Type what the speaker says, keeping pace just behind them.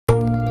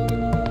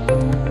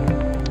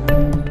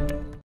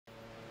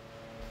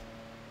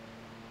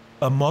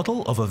A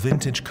model of a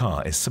vintage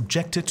car is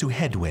subjected to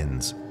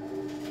headwinds.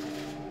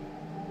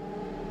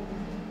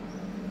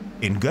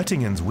 In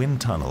Göttingen's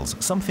wind tunnels,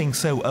 something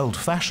so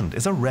old-fashioned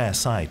is a rare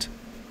sight.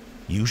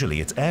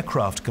 Usually it's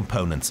aircraft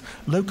components,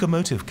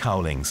 locomotive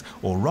cowlings,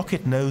 or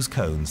rocket nose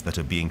cones that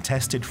are being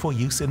tested for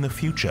use in the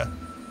future.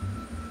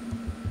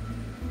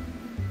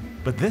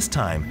 But this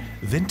time,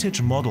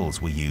 vintage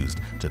models were used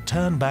to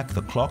turn back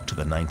the clock to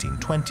the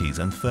 1920s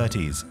and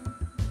 30s.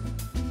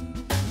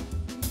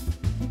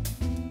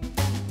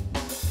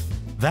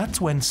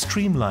 That's when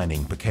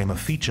streamlining became a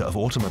feature of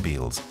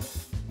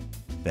automobiles.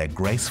 Their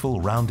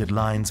graceful, rounded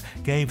lines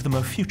gave them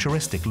a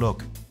futuristic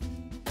look.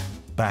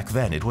 Back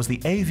then, it was the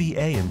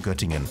AVA in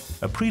Göttingen,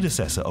 a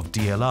predecessor of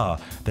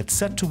DLR, that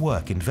set to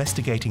work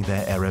investigating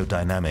their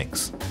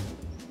aerodynamics.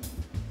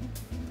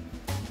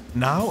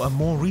 Now, a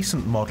more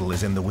recent model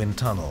is in the wind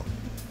tunnel.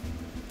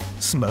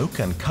 Smoke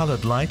and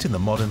colored light in the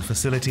modern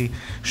facility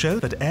show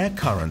that air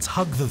currents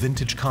hug the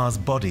vintage cars'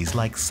 bodies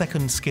like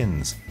second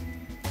skins.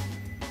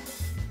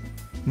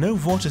 No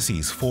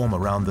vortices form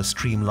around the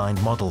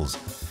streamlined models.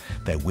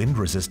 Their wind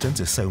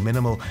resistance is so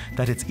minimal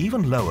that it's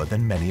even lower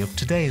than many of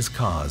today's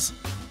cars.